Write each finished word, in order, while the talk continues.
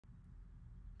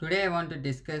Today I want to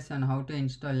discuss on how to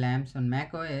install LAMMPS on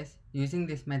Mac OS. Using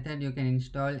this method you can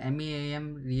install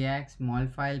MEAM, REAX, small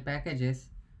file packages,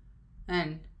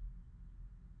 and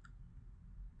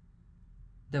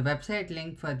the website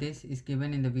link for this is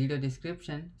given in the video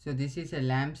description. So this is a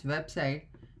LAMMPS website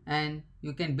and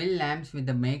you can build LAMMPS with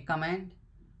the make command.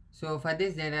 So for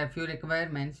this there are a few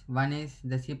requirements. One is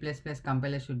the C++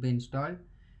 compiler should be installed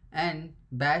and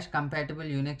bash compatible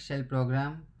Unix shell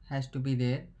program has to be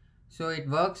there. So it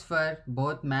works for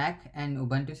both Mac and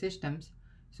Ubuntu systems.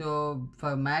 So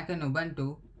for Mac and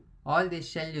Ubuntu all these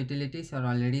shell utilities are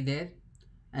already there,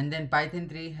 and then Python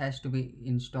 3 has to be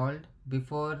installed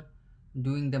before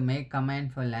doing the make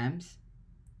command for LAMMPS.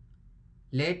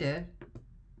 Later,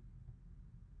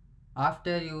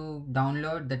 after you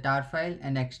download the tar file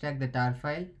and extract the tar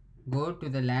file, go to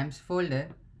the LAMMPS folder,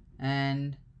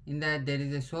 and in that there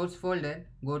is a source folder.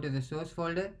 Go to the source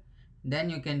folder,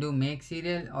 then you can do make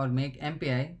serial or make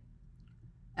MPI,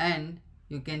 and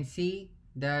you can see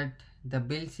that the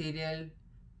build serial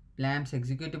LAMMPS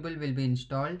executable will be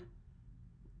installed,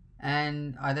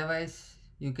 and otherwise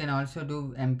you can also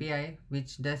do MPI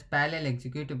which does parallel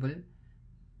executable.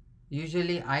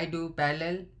 Usually I do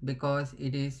parallel because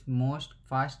it is most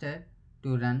faster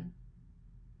to run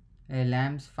a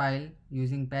LAMMPS file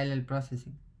using parallel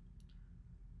processing.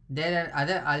 There are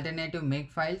other alternative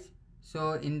make files.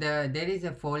 So there is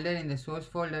a folder in the source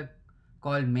folder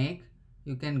called make.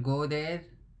 You can go there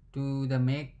to the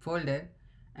make folder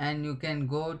and you can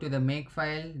go to the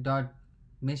makefile dot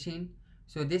machine.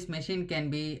 So this machine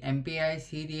can be MPI,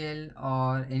 serial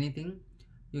or anything.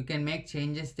 You can make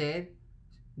changes there.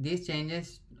 These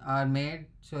changes are made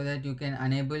so that you can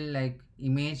enable like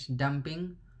image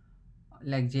dumping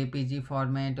like JPG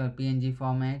format or PNG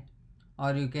format,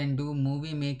 or you can do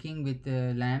movie making with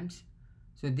LAMMPS.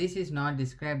 So this is not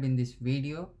described in this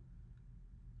video,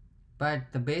 but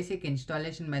the basic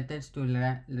installation methods to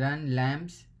run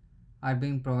LAMMPS are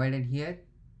being provided here.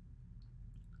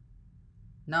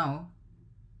 Now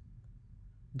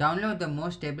download the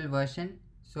most stable version.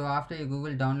 So after you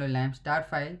Google download LAMMPS tar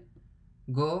file,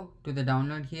 go to the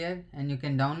download here and you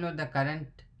can download the current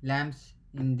LAMMPS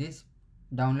in this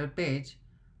download page.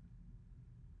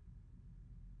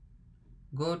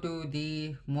 Go to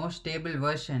the most stable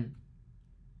version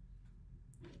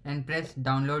and press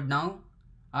download now.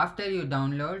 After you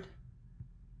download,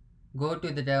 go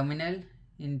to the terminal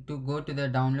go to the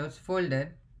downloads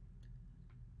folder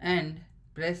and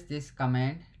press this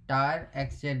command tar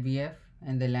xzvf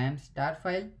and the LAMMPS tar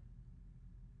file.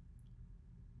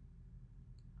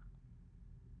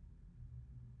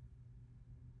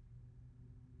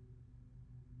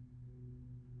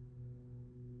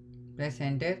 Press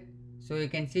enter. So you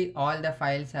can see all the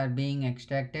files are being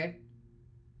extracted.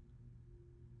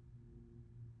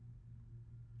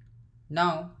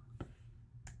 Now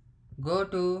go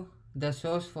to the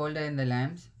source folder in the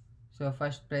LAMMPS. So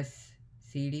first press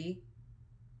CD,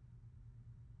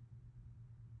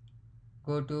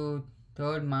 go to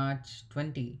 3rd March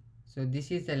 20. So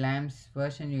this is the LAMMPS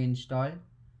version you installed,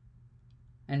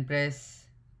 and press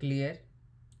clear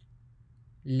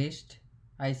list.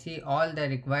 I see all the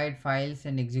required files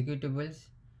and executables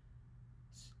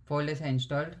folders are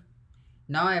installed.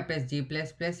 Now I press G++ and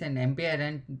MPI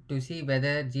run to see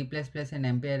whether G++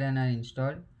 and MPI run are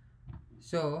installed.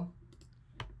 So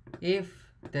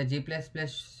if the G++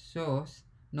 shows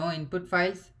no input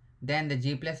files, then the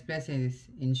G++ is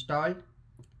installed,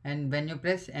 and when you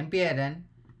press MPI run,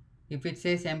 if it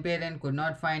says MPI run could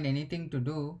not find anything to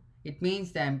do, it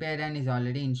means the MPI run is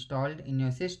already installed in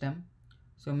your system.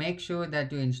 So make sure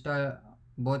that you install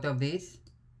both of these.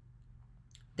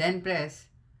 Then press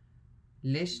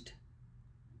list.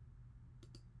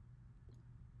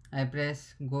 I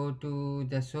press go to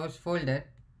the source folder,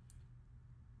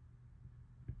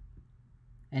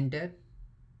 enter.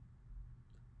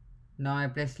 Now I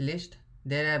press list.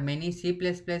 There are many C++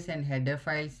 and header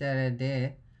files that are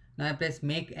there. Now I press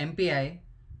make MPI.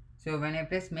 So when I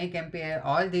press make MPI,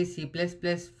 all these C++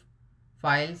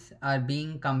 files are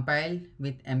being compiled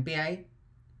with MPI.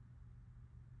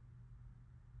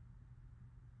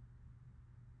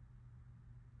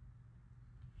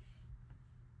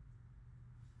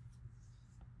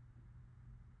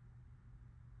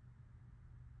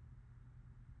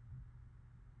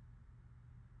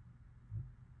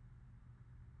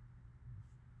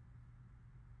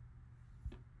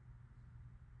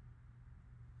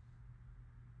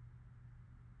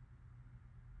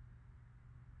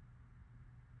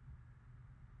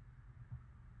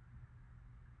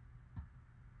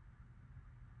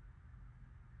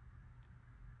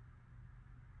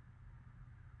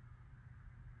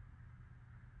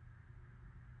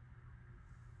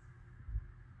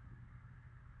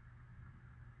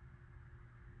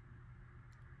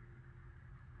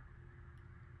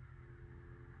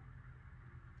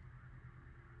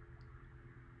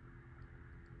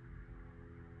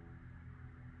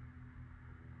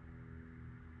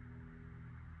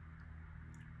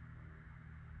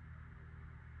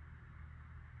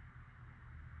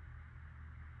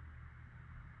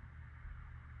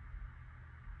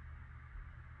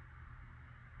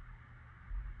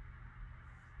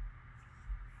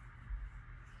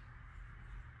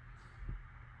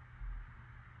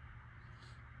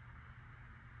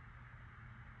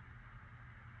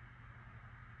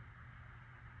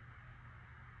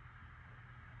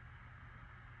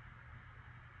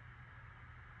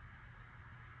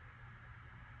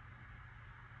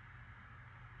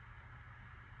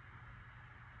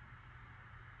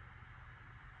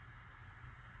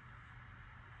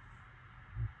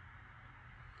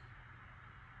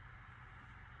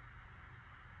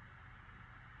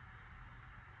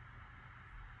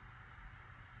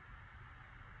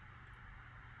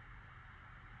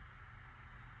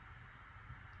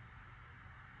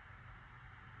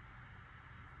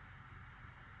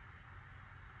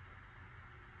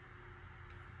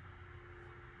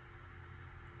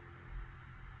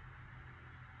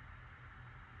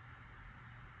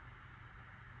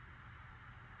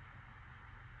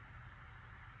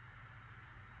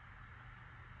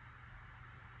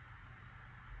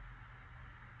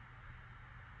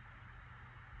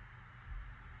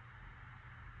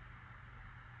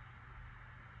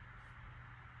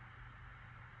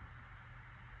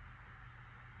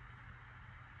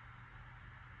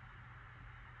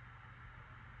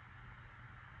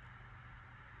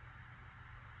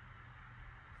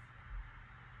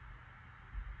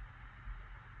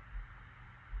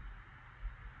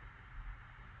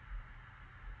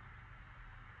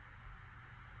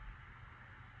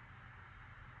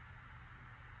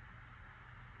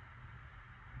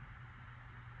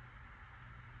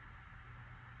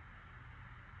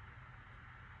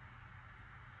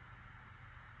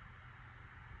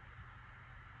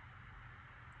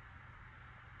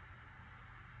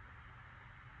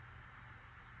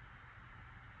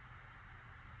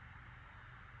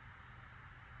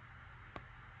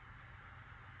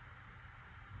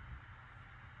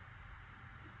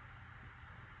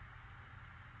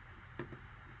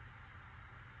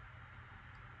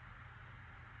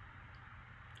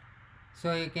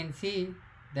 So you can see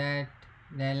that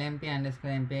the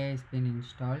LMP_MPI has been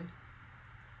installed.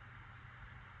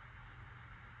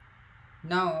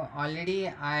 Now already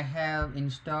I have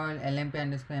installed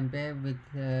LMP_MPI with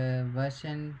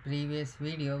version previous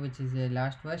video, which is the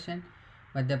last version,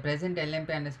 but the present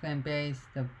LMP_MPI is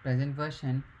the present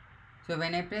version. So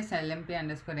when I press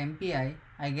LMP_MPI,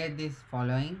 I get this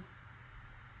following.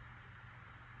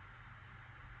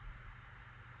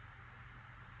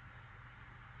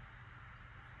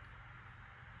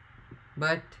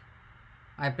 But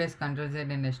I press Ctrl Z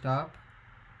and I stop.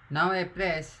 Now I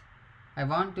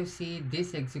want to see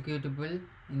this executable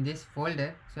in this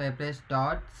folder, so I press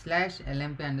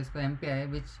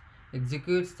 /LMP_MPI, which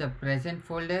executes the present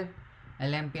folder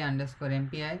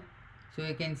LMP_MPI. So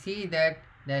you can see that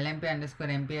the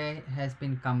LMP_MPI has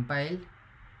been compiled.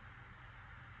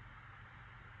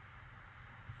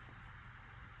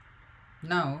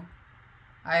 Now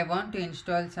I want to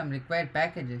install some required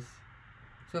packages.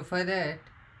 So for that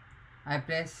I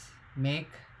press make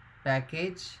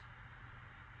package,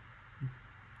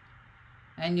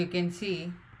 and you can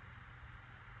see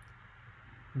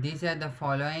these are the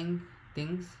following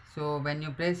things. So when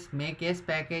you press make yes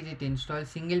package, it installs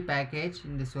single package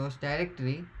in the source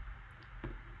directory.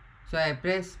 So I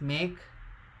press make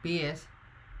ps,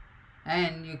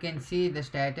 and you can see the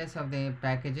status of the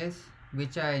packages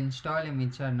which are installed and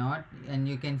which are not, and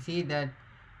you can see that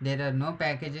there are no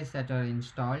packages that are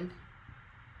installed.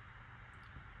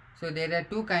 So there are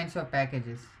two kinds of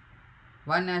packages.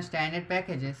 One are standard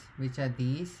packages, which are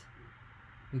these,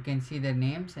 you can see the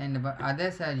names, and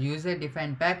others are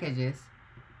user-defined packages,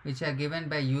 which are given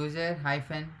by user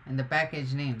hyphen and the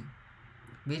package name,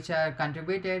 which are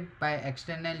contributed by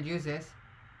external users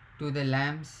to the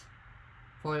LAMMPS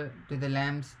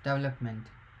development.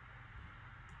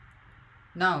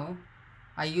 Now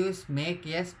I use make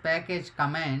yes package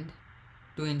command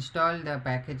to install the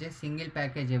packages, single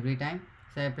package every time.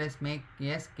 So I press make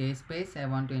yes kspace, I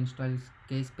want to install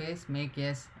kspace, make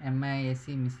yes misc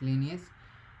miscellaneous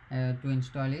to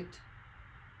install it.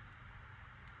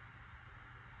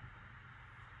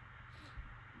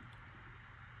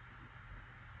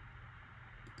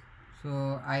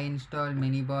 So I install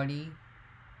many body,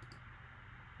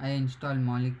 I install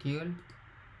molecule,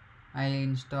 I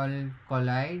install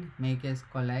collide, make yes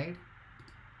collide,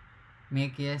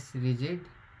 make yes rigid,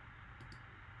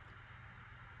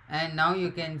 and now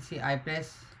you can see I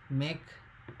press make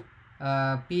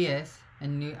ps,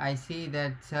 and I see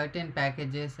that certain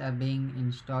packages are being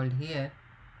installed here.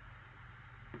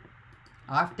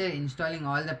 After installing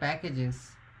all the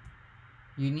packages,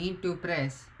 you need to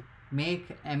press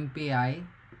make MPI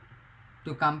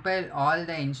to compile all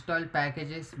the installed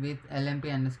packages with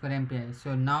LMP_MPI.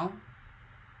 So now,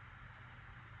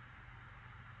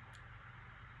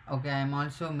 okay, I am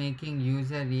also making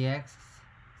USER-REAX,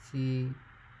 see,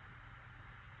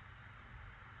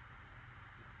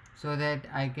 so that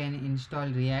I can install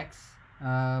REAX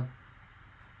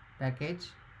package.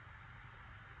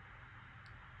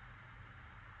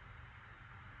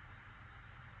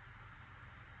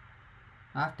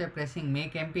 After pressing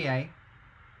make MPI,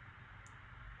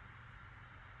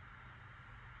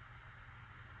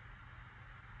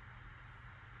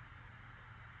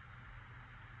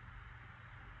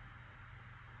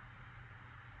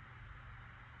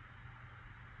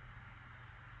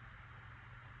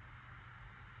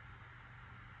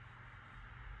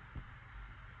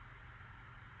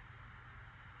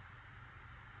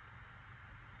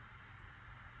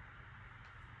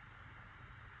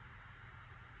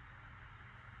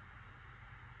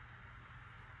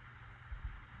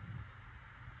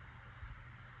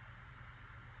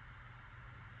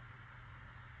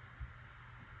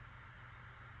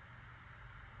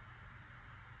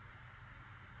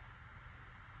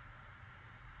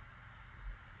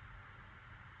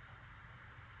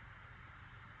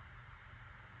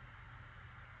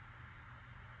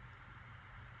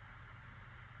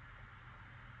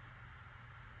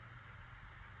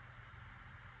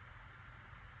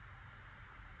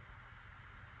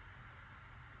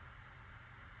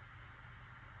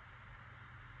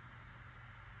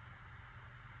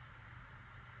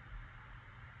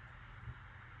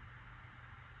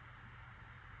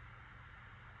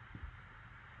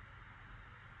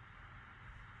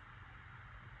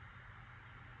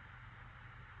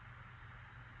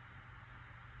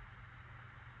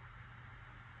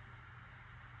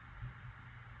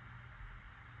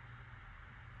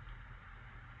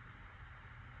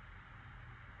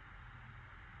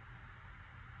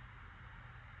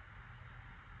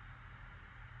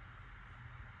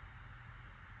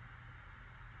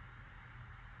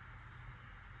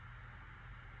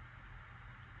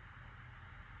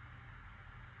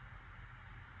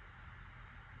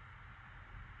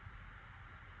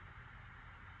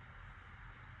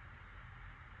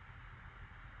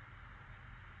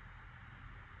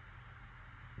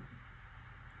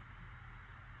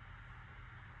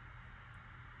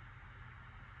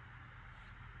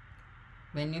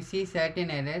 when you see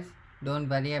certain errors, don't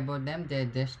worry about them, they're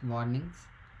just warnings.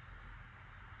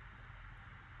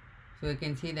 So you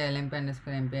can see the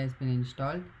LAMMP_MPI has been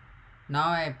installed. Now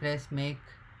I press make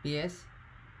PS.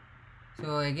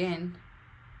 So again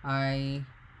I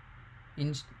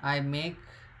install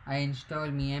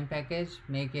MEAM package,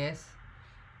 make S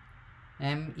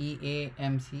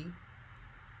MEAMC.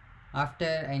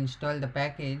 After I install the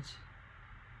package,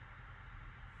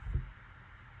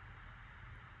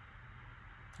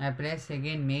 I press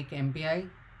again make MPI.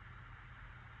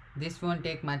 This won't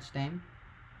take much time,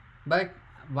 but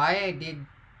why I did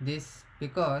this,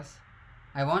 because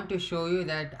I want to show you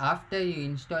that after you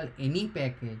install any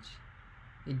package,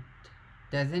 it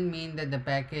doesn't mean that the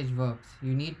package works.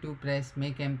 You need to press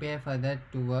make MPI for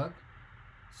that to work.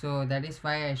 So that is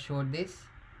why I showed this.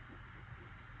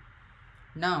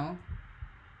 Now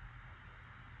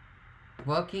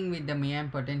working with the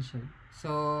MEAM potential.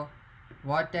 So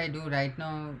what I do right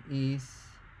now is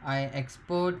I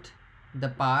export the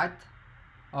path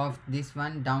of this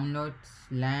one, downloads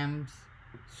LAMMPS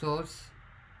source.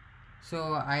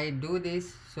 So I do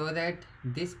this so that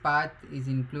this path is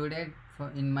included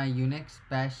in my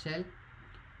USER-SPH shell,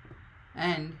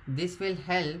 and this will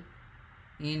help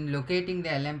in locating the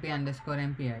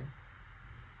LAMMP_MPI.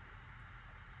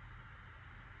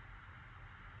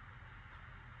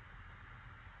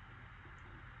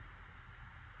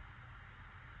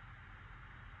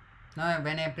 Now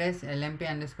when I press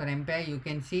LAMMP_MPI, you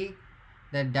can see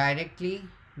that directly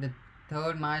the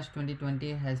 3rd March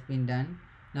 2020 has been done.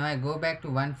 Now I go back to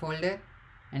one folder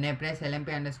and I press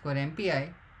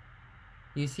LAMMP_MPI.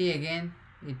 You see again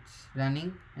it's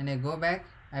running, and I go back,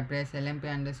 I press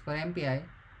LAMMP_MPI,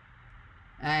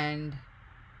 and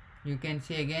you can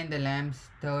see again the LAMMPS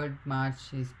 3rd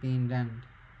March is being run.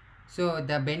 So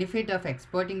the benefit of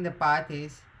exporting the path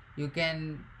is you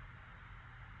can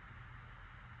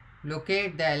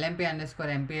locate the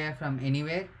LAMMP_MPI from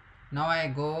anywhere. Now I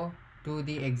go to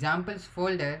the examples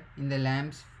folder in the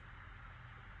LAMMPS,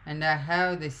 and I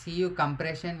have the CU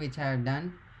compression which I have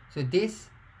done. So this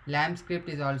LAMMP script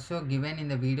is also given in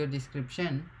the video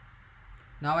description.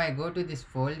 Now I go to this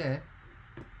folder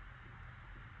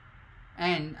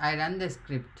and I run the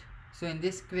script. So in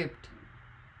this script,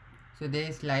 so there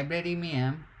is library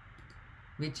MEAM,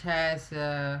 which has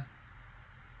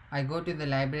I go to the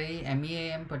library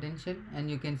MEAM potential, and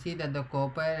you can see that the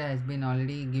copper has been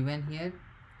already given here.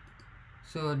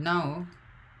 So now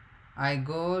I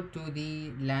go to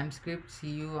the LAMMP script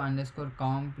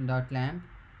cu_comp.lamp.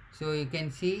 So you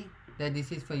can see that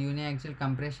this is for uniaxial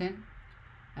compression,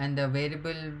 and the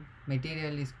variable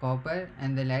material is copper,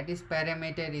 and the lattice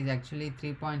parameter is actually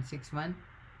 3.61.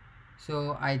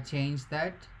 So I change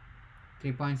that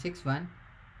 3.61.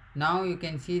 Now you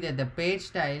can see that the page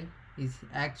style is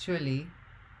actually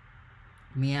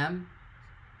MEAM,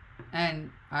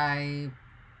 and I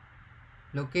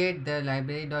locate the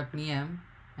library.meam,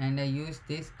 and I use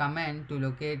this command to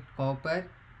locate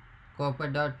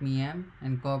copper.meam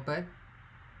and copper.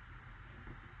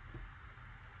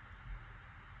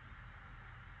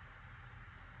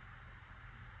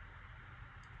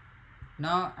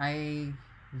 Now I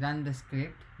run the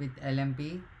script with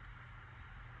LMP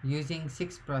using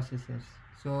 6 processors.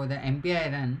 So the MPI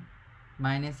run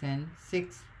 -n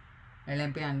 6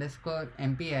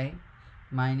 LMP_MPI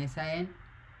 -in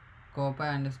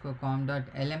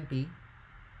copper_com.lmp,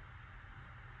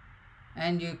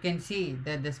 and you can see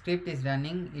that the script is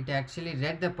running. It actually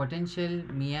read the potential,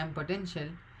 MEAM potential,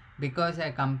 because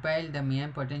I compiled the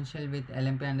MEAM potential with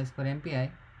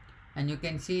LMP_MPI, and you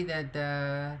can see that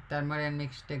the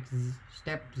thermodynamic step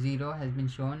 0 has been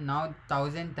shown. Now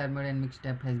 1000 thermodynamic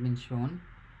step has been shown.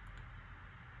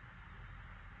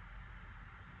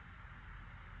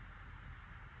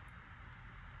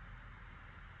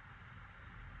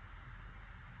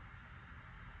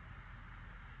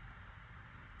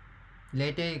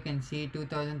 Later you can see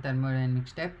 2000 thermodynamic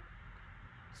step.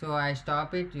 So I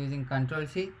stop it using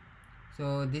Ctrl+C.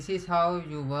 So this is how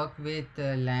you work with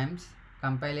LAMMPS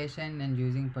compilation and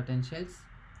using potentials.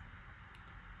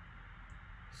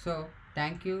 So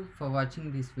thank you for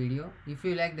watching this video. If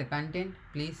you like the content,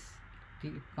 please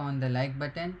click on the like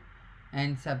button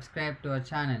and subscribe to our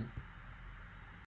channel.